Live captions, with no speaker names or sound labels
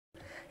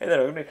Hey there,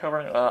 we're going to be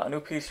covering a new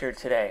piece here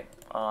today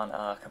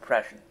on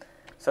compression.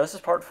 So this is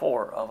part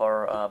 4 of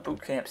our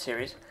bootcamp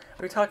series.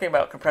 We're talking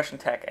about compression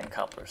tech and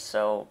couplers.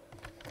 So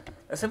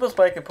the simplest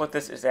way I can put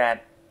this is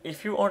that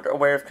if you aren't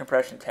aware of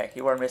compression tech,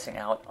 you are missing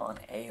out on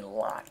a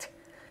lot.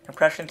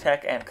 Compression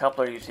tech and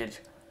coupler usage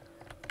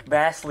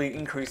vastly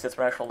increase the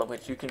threshold at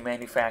which you can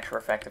manufacture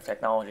effective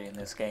technology in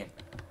this game.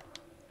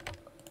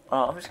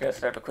 I'm just going to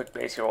start a quick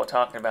base here while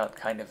talking about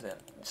kind of the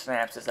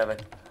synopsis of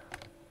it.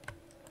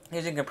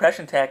 Using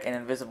compression tech and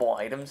invisible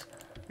items,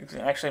 you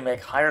can actually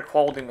make higher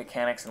quality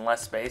mechanics in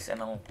less space,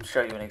 and I'll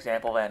show you an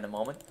example of that in a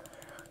moment.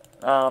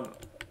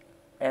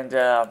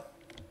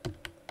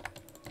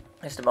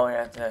 Just a moment,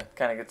 I have to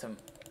kind of get some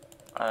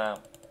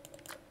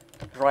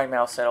dry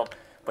mouth settled.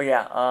 But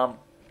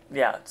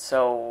yeah,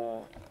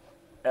 so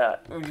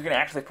you can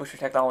actually push your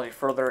technology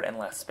further in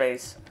less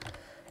space.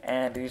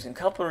 And using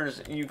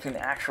couplers, you can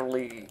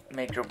actually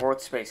make your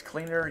workspace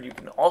cleaner. You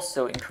can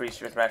also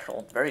increase your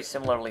threshold very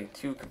similarly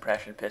to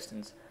compression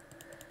pistons.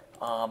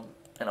 And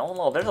all in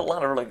all, there's a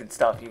lot of really good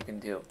stuff you can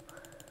do.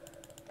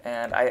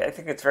 And I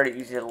think it's very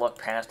easy to look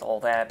past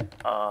all that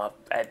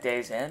at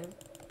day's end.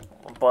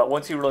 But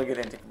once you really get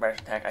into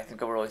compression tech, I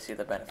think you'll really see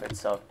the benefits.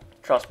 So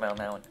trust me on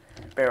that one.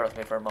 Bear with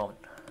me for a moment.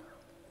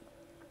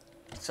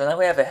 So now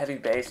we have a heavy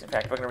base. In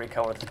fact, we're going to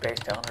recover this base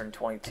to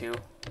 122.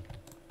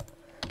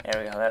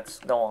 There we go,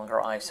 that's no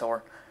longer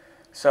eyesore.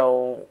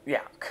 So,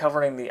 yeah,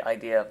 covering the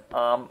idea.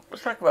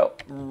 Let's talk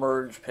about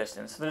merge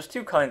pistons. So there's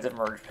two kinds of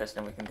merge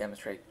piston we can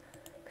demonstrate.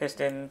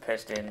 Piston,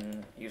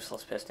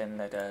 useless piston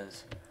that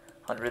does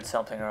 100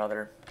 something or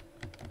other.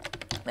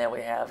 Then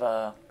we have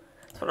a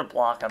sort of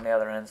block on the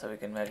other end so we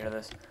can measure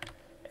this.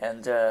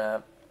 And,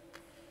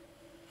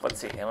 let's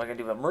see, and we're going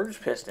to do a merge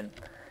piston.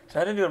 So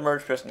how to do a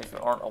merge piston, if you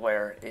aren't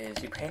aware,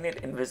 is you paint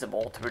it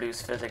invisible to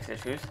reduce physics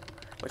issues,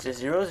 which is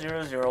 0,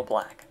 0, 0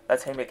 black.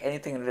 That's how you make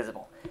anything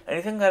invisible.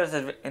 Anything that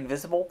is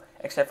invisible,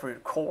 except for your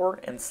core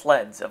and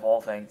sleds, of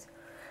all things,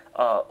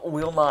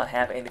 will not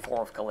have any form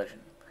of collision.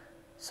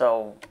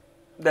 So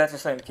that's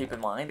just something to keep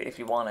in mind if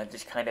you want to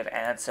just kind of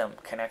add some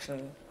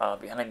connection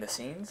behind the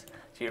scenes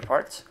to your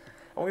parts.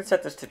 And we're going to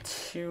set this to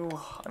 2,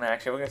 and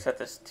actually we're going to set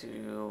this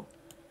to,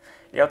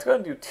 yeah, let's go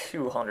ahead and do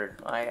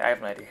 200. I have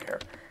an idea here.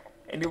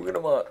 And we're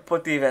going to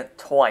put the event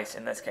twice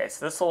in this case.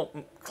 This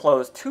will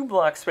close 2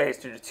 block space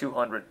due to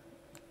 200.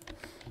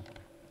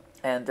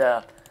 And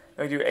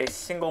we do a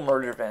single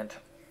merge event,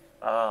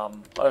 a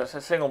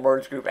single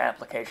merge group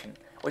application,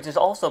 which is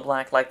also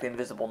black like the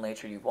invisible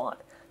nature you want.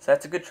 So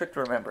that's a good trick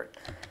to remember.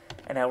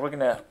 And now we're going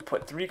to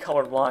put 3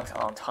 colored blocks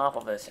on top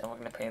of this, and we're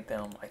going to paint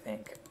them, I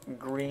think,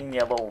 green,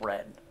 yellow,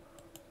 red.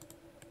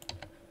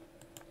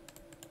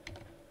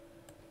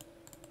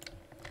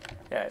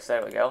 Yeah, so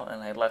there we go.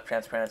 And I left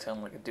transparent so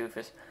I'm like a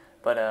doofus,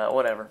 but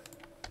whatever.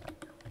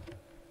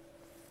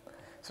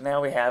 So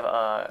now we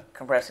have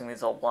compressing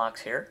these little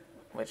blocks here,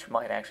 which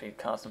might actually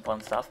cause some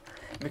fun stuff.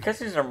 Because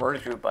these are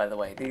merge group, by the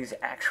way, these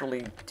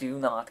actually do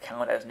not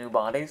count as new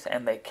bodies,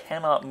 and they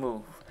cannot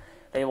move.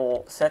 They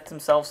will set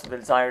themselves to the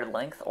desired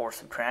length or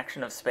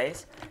subtraction of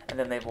space, and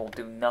then they will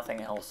do nothing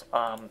else.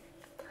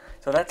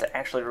 So that's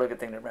actually a really good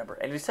thing to remember.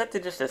 And if you set to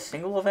just a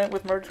single event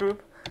with merge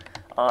group,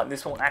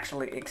 this will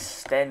actually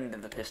extend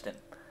the piston.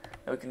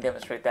 And we can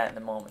demonstrate that in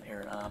a moment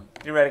here.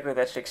 Theoretically,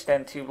 that should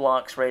extend 2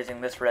 blocks,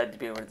 raising this red to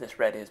be where this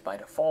red is by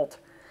default.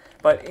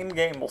 But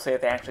in-game, we'll say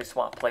that they actually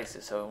swap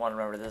places, so we want to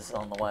remember this is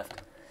on the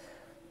left.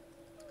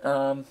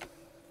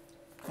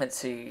 Let's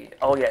see.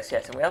 Oh, yes.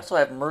 And we also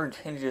have merge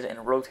hinges and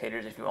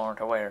rotators, if you aren't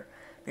aware.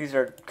 These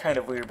are kind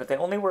of weird, but they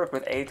only work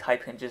with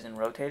A-type hinges and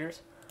rotators.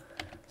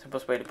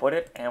 Simplest way to put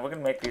it. And we're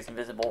going to make these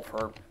invisible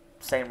for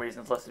same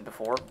reasons listed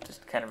before,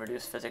 just to kind of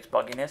reduce physics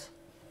bugginess.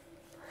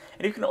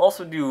 And you can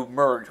also do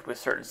merge with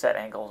certain set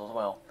angles as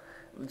well.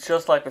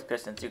 Just like with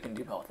pistons, you can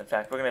do both. In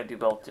fact, we're going to do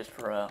both just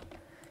for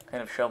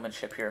kind of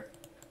showmanship here.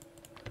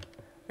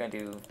 We're going to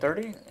do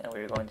 30, and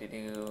we're going to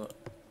do,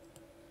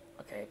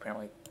 okay,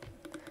 apparently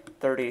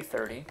 30,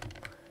 30.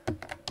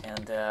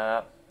 And,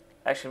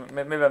 actually,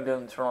 maybe I'm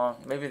doing this wrong.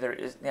 Maybe there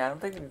is, yeah, I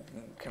don't think you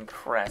can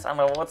compress. I don't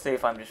know, let's see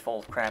if I'm just full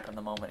of crap in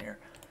the moment here.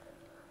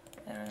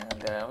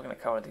 And we're going to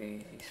cover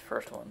these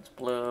first ones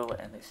blue,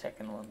 and the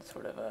second one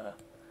sort of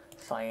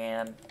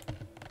cyan.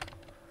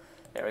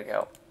 There we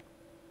go.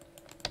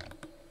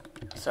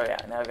 So yeah,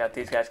 now we've got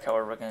these guys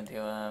covered. We're going to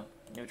do a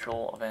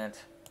neutral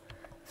event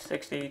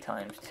 60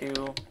 times 2.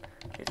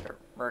 These are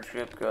merge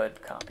group,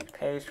 good. Copy,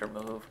 paste,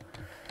 remove.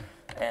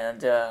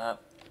 And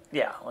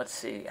yeah, let's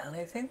see. And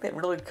I think that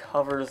really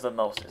covers the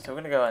most. So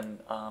we're going to go and,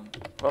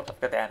 whoops,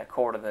 I've got to add a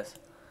core to this.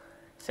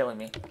 Silly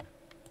me.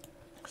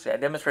 So yeah,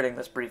 demonstrating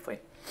this briefly.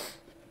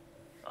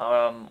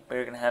 We're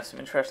going to have some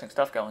interesting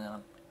stuff going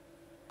on.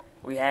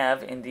 We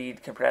have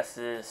indeed compressed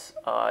this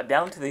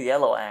down to the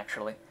yellow,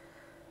 actually,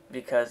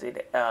 because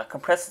it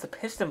compresses the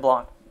piston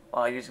block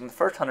using the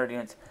first 100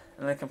 units,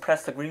 and then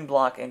compress the green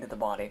block into the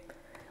body.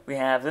 We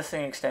have this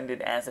thing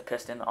extended as a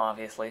piston,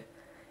 obviously,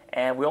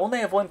 and we only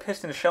have one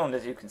piston shown,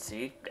 as you can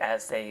see,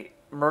 as they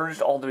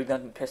merged all the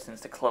redundant pistons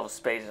to close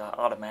space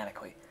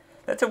automatically.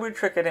 That's a weird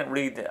trick I didn't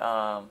read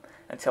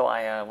until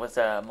I was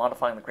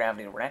modifying the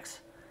gravity Rex.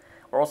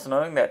 We're also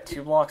noting that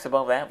 2 blocks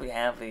above that we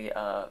have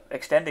the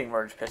extending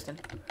merge piston,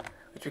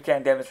 which we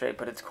can't demonstrate,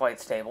 but it's quite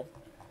stable.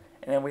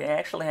 And then we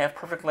actually have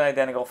perfectly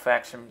identical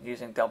effects from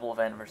using double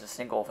vent versus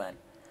single vent.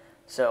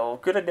 So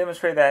good to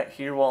demonstrate that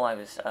here while I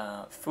was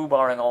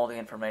foobarring all the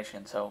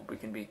information, so we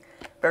can be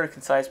very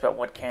concise about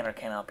what can or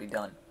cannot be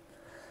done.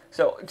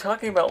 So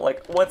talking about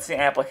like what's the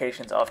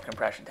applications of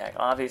compression tech.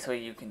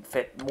 Obviously you can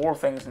fit more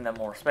things into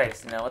more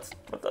space. Now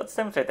let's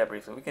demonstrate that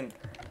briefly. We can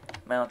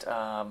mount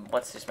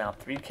let's just mount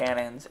 3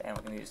 cannons, and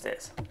we're going to use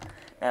this.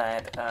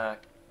 Now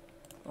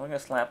we're going to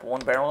slap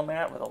 1 barrel on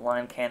that with a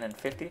line cannon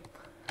 50,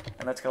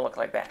 and that's going to look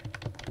like that.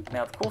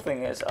 Now the cool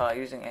thing is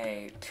using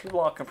a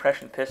 2-block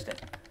compression piston,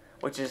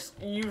 which is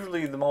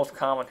usually the most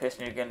common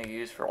piston you're going to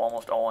use for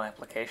almost all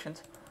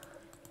applications.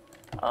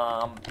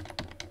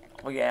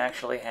 We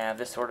actually have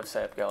this sort of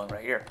setup going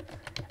right here.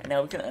 And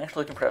now we can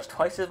actually compress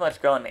twice as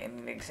much gun in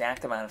an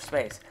exact amount of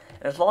space.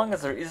 And as long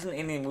as there isn't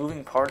any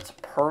moving parts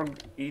per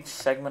each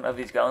segment of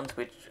these guns,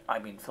 which, I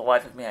mean, for the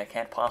life of me, I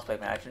can't possibly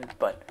imagine,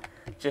 but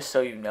just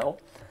so you know,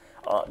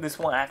 this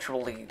will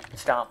actually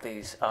stop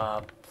these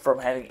from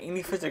having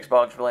any physics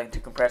bugs relating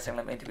to compressing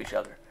them into each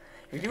other.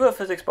 If you do have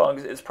physics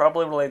bugs, it's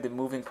probably related to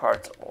moving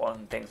parts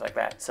and things like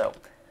that. So,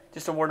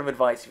 just a word of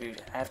advice if you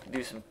have to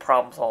do some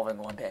problem solving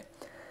one day.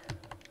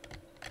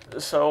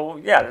 So,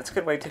 yeah, that's a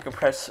good way to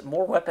compress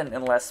more weapon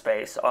in less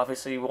space.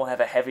 Obviously, you will have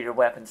a heavier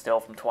weapon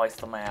still from twice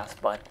the mass,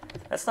 but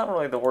that's not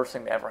really the worst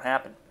thing to ever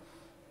happen.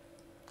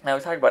 Now,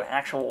 we talk about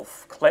actual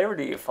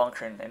clarity of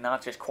function and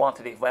not just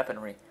quantity of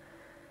weaponry.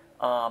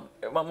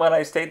 When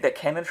I state that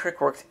cannon trick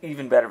works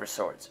even better with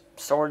swords.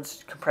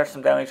 Swords, compress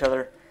them down each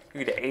other.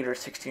 You get 8 or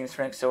 16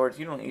 strength swords.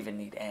 You don't even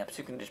need amps.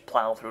 You can just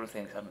plow through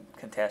things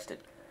uncontested.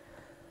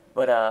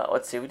 But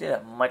let's see, we did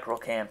a micro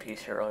cam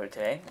piece here earlier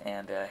today,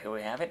 and here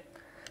we have it.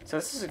 So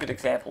this is a good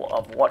example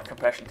of what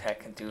compression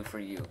tech can do for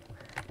you.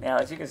 Now,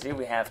 as you can see,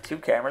 we have 2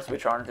 cameras,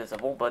 which aren't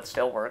visible, but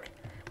still work.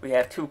 We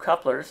have 2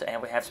 couplers, and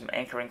we have some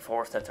anchoring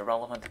force that's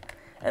irrelevant.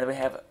 And then we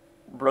have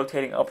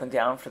rotating up and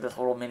down for this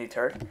little mini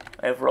turret.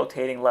 We have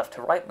rotating left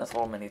to right in this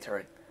little mini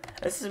turret.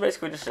 This is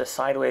basically just a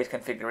sideways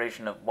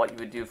configuration of what you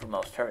would do for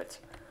most turrets.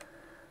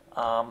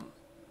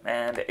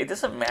 And it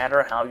doesn't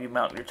matter how you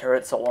mount your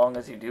turret so long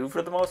as you do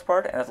for the most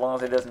part, and as long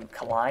as it doesn't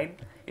collide.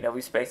 You know,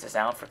 we space this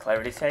out for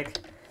clarity's sake.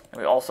 And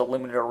we also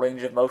limited our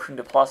range of motion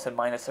to plus and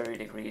minus 30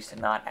 degrees to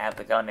not have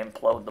the gun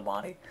implode the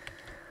body.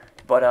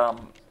 But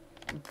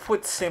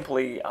put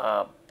simply,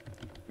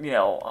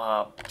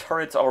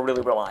 turrets are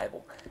really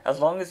reliable. As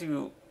long as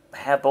you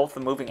have both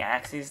the moving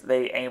axes,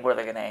 they aim where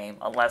they're going to aim,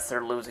 unless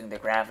they're losing the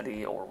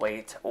gravity or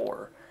weight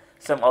or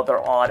some other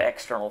odd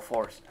external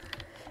force.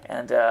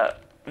 And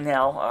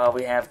now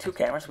we have 2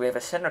 cameras. We have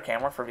a center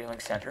camera for viewing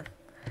center,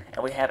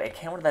 and we have a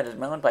camera that is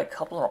mounted by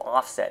coupler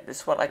offset. This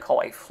is what I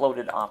call a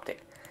floated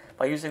optic.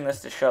 By using this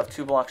to shove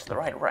 2 blocks to the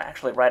right, we're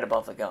actually right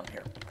above the gun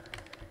here.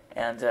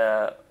 And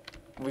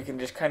we can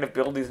just kind of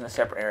build these in a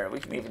separate area. We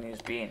can even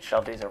use B and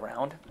shove these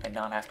around and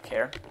not have to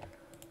care.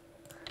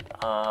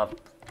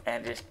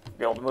 And just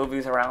be able to move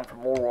these around for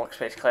more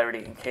workspace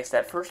clarity in case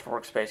that first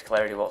workspace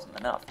clarity wasn't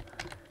enough.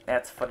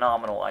 That's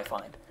phenomenal, I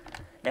find.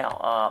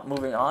 Now,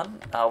 moving on,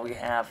 we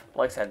have,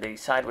 like I said, the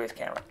sideways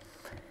camera.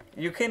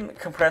 You can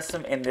compress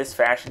them in this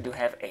fashion to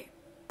have a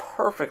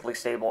perfectly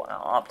stable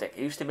optic.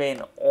 It used to be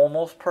an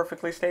almost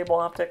perfectly stable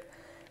optic,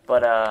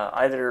 but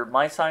either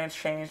my science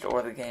changed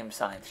or the game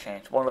science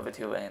changed. One of the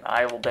two, and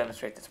I will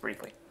demonstrate this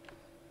briefly.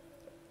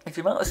 If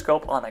you mount a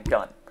scope on a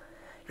gun,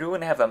 you're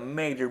going to have a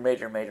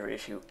major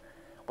issue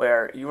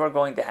where you are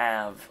going to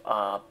have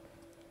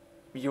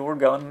your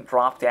gun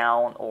drop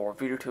down or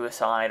veer to a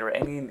side or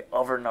any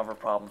other number of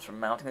problems from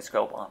mounting a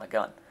scope on a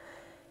gun.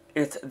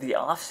 It's the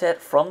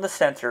offset from the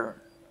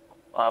center,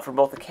 from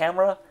both the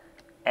camera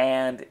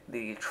and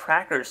the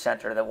tracker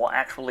center, that will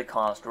actually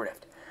cause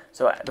drift.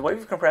 So the way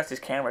we've compressed these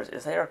cameras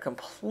is they are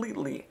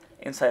completely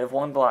inside of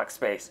 1 block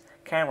space.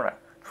 Camera,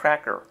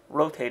 tracker,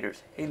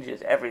 rotators,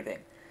 hinges, everything.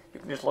 You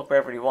can just look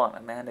wherever you want,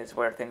 and that is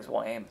where things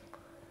will aim.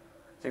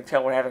 So you can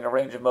tell we're having a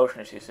range of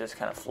motion issue, so it's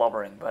kind of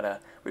flubbering,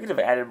 but we could have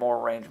added more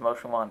range of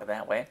motion onto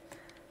that way.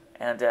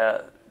 And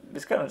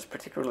this gun is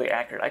particularly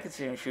accurate. I could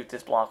see him shoot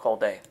this block all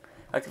day.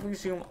 Like, if we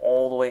zoom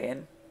all the way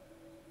in,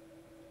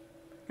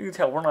 you can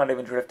tell we're not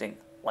even drifting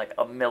like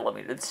a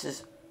millimeter. This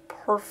is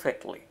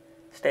perfectly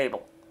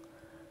stable.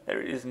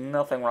 There is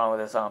nothing wrong with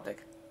this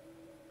optic.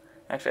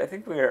 Actually, I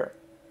think we're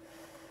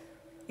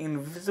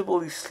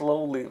invisibly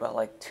slowly by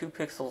like 2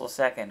 pixels a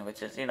second,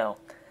 which is, you know,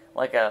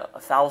 like a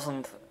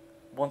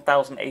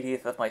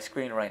 1,080th of my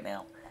screen right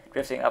now,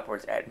 drifting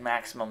upwards at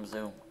maximum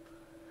zoom.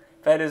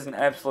 If that is an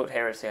absolute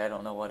heresy, I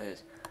don't know what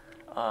is.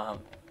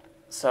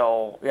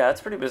 So, yeah,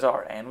 that's pretty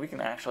bizarre, and we can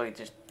actually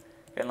just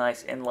get a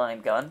nice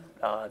inline gun,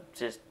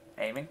 just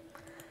aiming.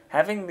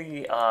 Having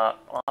the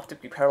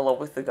optic be parallel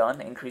with the gun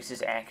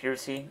increases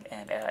accuracy,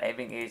 and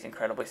aiming is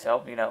incredibly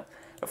so. You know,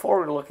 before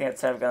we were looking at the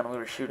center of the gun, we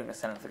were shooting the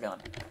center of the gun.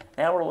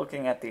 Now we're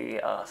looking at the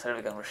center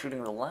of the gun, we're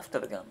shooting the left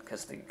of the gun,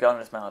 because the gun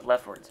is mounted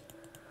leftwards.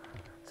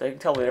 So you can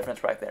tell the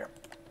difference right there.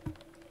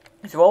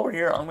 So while we're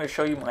here, I'm going to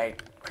show you my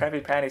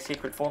Krabby Patty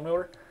secret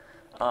formula.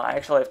 I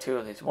actually have two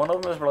of these. One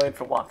of them is related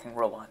to walking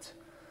robots.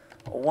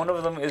 One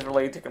of them is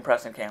related to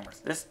compressing cameras.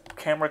 This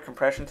camera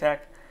compression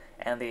tech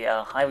and the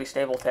highly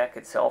stable tech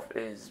itself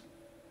is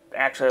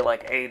actually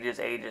like ages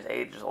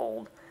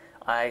old.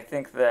 I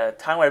think the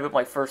time when I built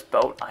my first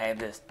boat, I had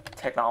this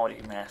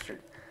technology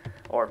mastered,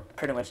 or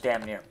pretty much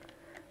damn near.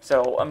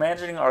 So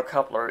imagining our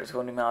coupler is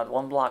going to be mounted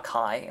 1 block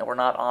high, and we're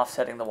not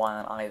offsetting the Y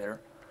on either.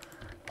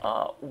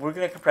 We're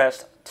going to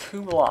compress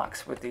 2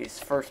 blocks with these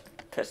first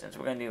pistons.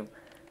 We're going to do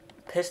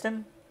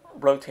piston,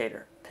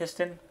 rotator,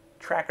 piston,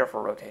 tracker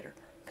for rotator,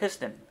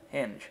 piston,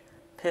 hinge,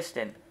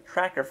 piston,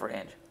 tracker for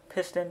hinge,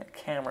 piston,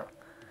 camera.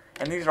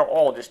 And these are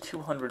all just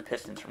 200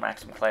 pistons for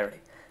maximum clarity.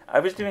 I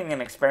was doing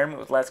an experiment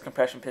with less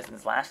compression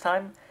pistons last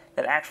time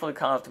that actually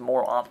caused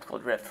more optical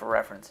drift for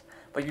reference.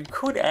 But you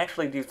could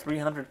actually do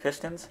 300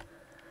 pistons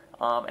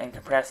and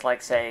compress,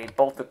 like, say,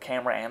 both the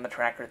camera and the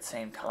tracker at the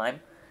same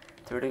time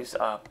to reduce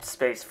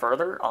space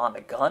further on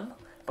the gun.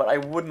 But I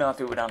would not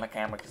do it on the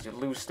camera because you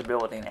lose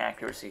stability and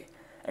accuracy.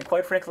 And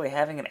quite frankly,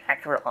 having an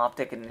accurate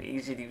optic and an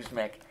easy-to-use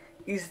mech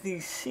is the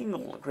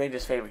single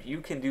greatest favor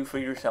you can do for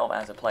yourself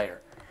as a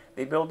player.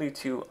 The ability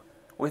to,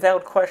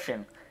 without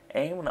question,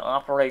 aim and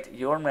operate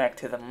your mech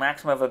to the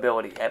maximum of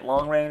ability at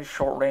long range,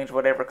 short range,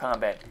 whatever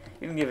combat.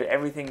 You can give it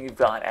everything you've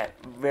got at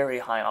very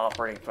high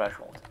operating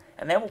thresholds.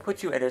 And that will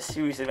put you at a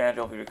serious advantage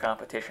over your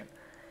competition.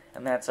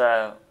 And that's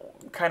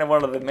kind of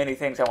one of the many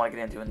things I want to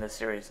get into in this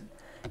series, and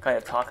kind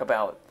of talk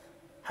about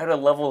how to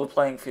level the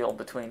playing field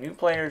between new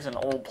players and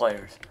old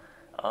players,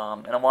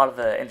 and a lot of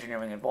the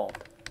engineering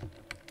involved.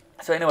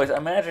 So anyways,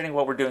 imagining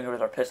what we're doing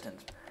with our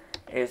pistons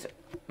is,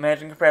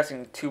 imagine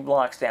compressing 2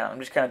 blocks down. I'm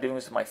just kind of doing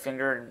this with my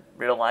finger in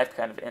real life,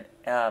 kind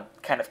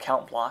of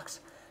count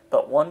blocks.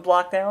 But 1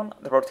 block down,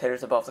 the rotator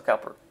is above the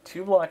coupler.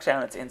 2 blocks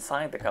down, it's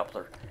inside the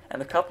coupler,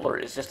 and the coupler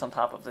is just on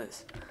top of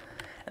this.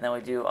 And then we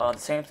do the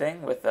same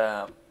thing with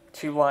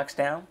 2 blocks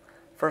down.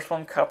 First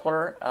one,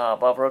 coupler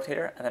above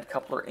rotator, and then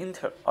coupler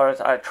into, or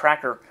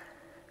tracker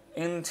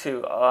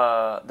into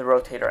the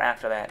rotator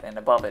after that, and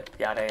above it,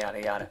 yada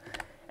yada yada.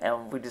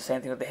 And we do the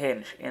same thing with the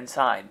hinge,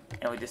 inside.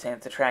 And we do the same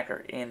with the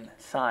tracker,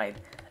 inside.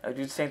 And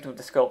we do the same thing with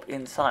the scope,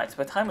 inside. So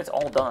by the time it's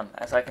all done,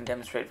 as I can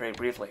demonstrate very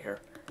briefly here,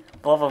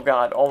 love of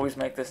God, always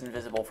make this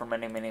invisible for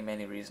many, many,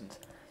 many reasons.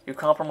 You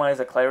compromise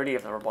the clarity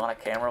of the robotic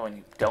camera when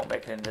you don't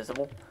make it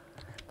invisible.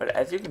 But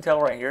as you can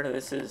tell right here,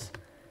 this is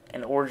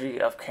an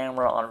orgy of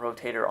camera on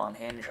rotator, on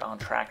hinge, on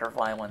tracker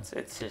violence.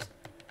 It's just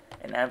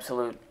an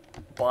absolute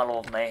bottle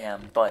of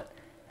mayhem. But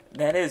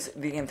that is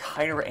the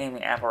entire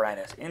aiming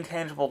apparatus,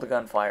 intangible to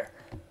gunfire,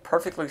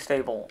 perfectly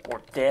stable,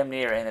 or damn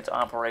near in its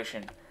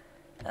operation,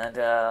 and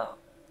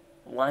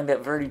lined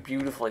up very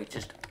beautifully,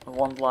 just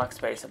 1 block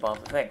space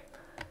above the thing.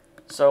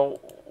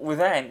 So with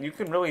that, you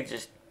can really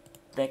just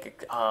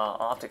make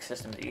optic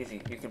systems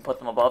easy. You can put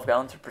them above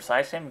guns for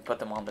precise aim, you put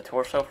them on the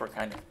torso for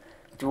kind of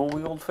dual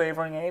wield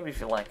favoring aim, if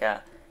you like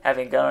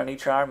having a gun on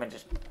each arm and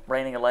just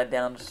raining lead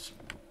down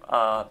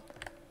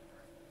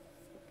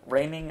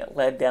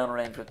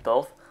range with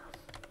both.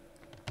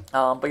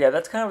 But yeah,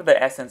 that's kind of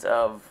the essence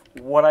of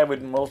what I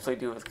would mostly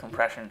do with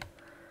compression.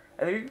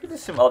 And you can do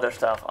some other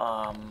stuff.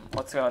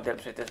 Let's go and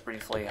demonstrate this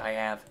briefly. I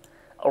have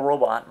a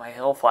robot, my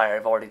Hellfire,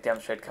 I've already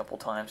demonstrated a couple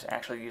times,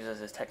 actually uses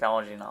this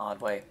technology in an odd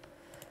way.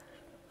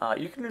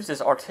 You can use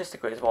this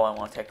artistically as well, I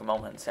want to take a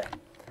moment and say.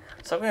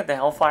 So looking at the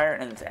Hellfire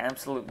and its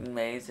absolute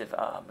maze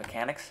of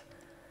mechanics,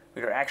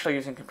 we are actually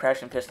using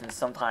compression pistons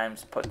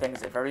sometimes put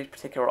things at very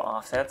particular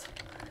offsets.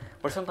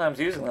 We're sometimes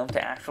using them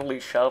to actually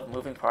shove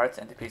moving parts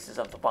into pieces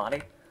of the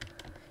body.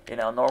 You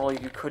know, normally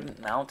you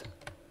couldn't mount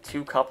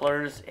 2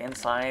 couplers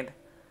inside.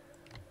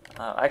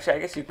 Actually, I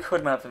guess you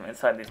could mount them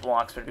inside these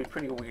blocks, but it'd be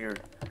pretty weird.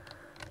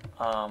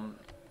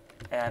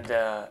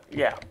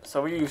 Yeah,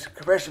 so we use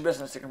compression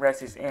pistons to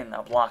compress these in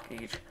a block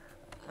each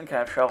and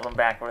kind of shove them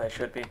back where they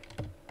should be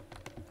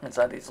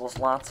inside these little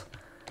slots.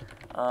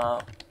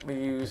 We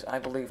use, I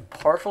believe,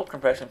 partial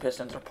compression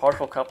pistons or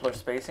partial coupler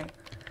spacing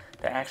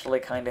to actually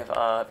kind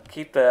of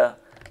keep the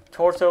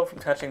torso from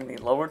touching the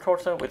lower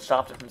torso, which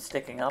stops it from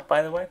sticking up,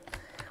 by the way.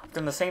 I've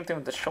done the same thing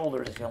with the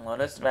shoulders, as you'll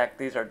notice. In fact,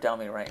 these are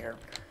dummy right here.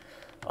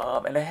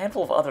 And a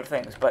handful of other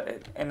things,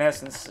 but in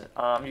essence,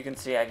 you can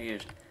see I've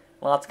used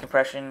lots of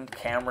compression,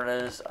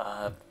 cameras,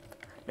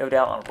 no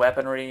doubt on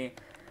weaponry.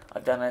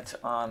 I've done it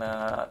on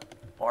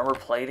armor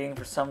plating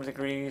for some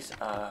degrees.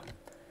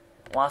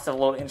 Lots of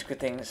little intricate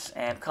things,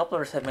 and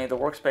couplers have made the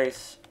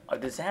workspace a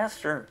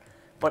disaster,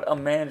 but a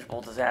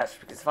manageable disaster,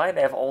 because if I had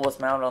to have all this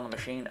mounted on the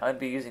machine, I'd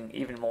be using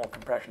even more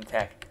compression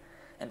tech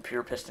in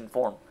pure piston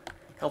form.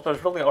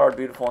 Couplers really are a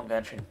beautiful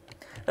invention.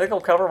 I think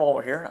I'll cover while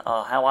we're here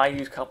how I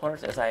use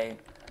couplers as I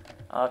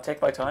take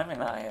my time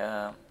and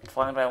I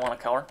find what I want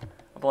to color.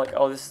 I'll be like,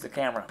 oh, this is the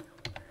camera.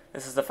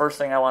 This is the first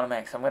thing I want to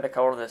make, so I'm going to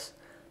color this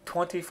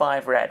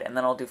 25 red, and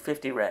then I'll do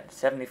 50 red,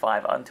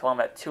 75, until I'm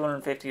at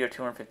 250 or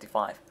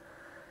 255.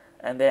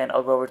 And then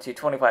I'll go over to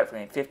 25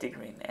 green, 50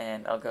 green,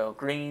 and I'll go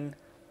green,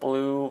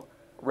 blue,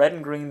 red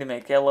and green to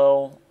make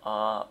yellow,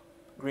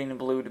 green and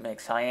blue to make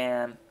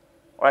cyan,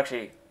 or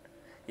actually,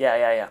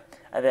 yeah,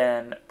 and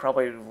then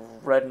probably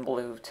red and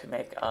blue to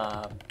make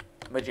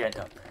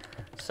magenta.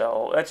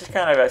 So that's just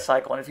kind of a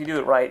cycle, and if you do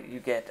it right, you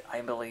get,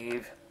 I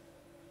believe,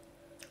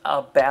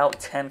 about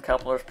 10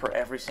 couplers per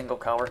every single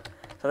color.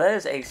 So that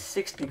is a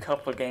 60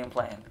 coupler game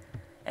plan.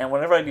 And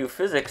whenever I do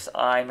physics,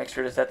 I make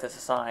sure to set this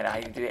aside.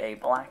 I do a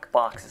black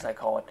box, as I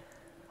call it.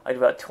 I do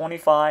about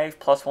 25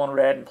 plus 1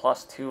 red and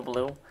plus 2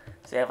 blue.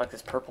 So you have like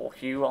this purple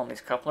hue on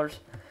these couplers.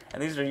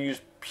 And these are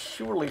used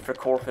purely for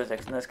core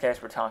physics. In this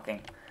case, we're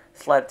talking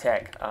sled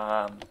tech,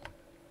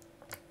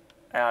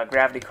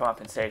 gravity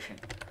compensation.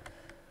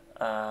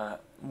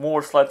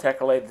 More sled tech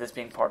related, this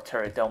being part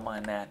turret, don't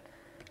mind that.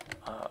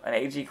 An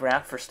AG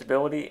graph for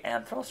stability,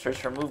 and thrusters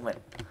for movement.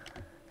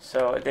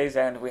 So at day's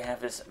end, we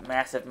have this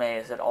massive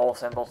maze that all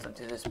assembles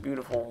into this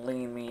beautiful,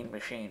 lean, mean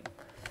machine.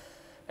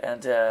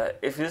 And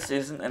if this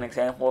isn't an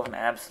example of an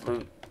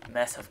absolute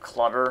mess of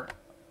clutter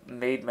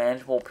made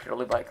manageable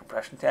purely by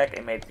compression tech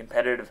and made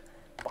competitive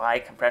by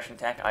compression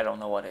tech, I don't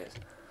know what is.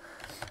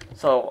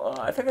 So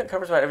I think that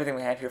covers about everything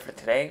we have here for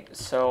today.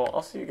 So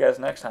I'll see you guys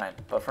next time.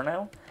 But for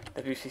now,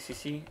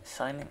 WCCC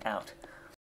signing out.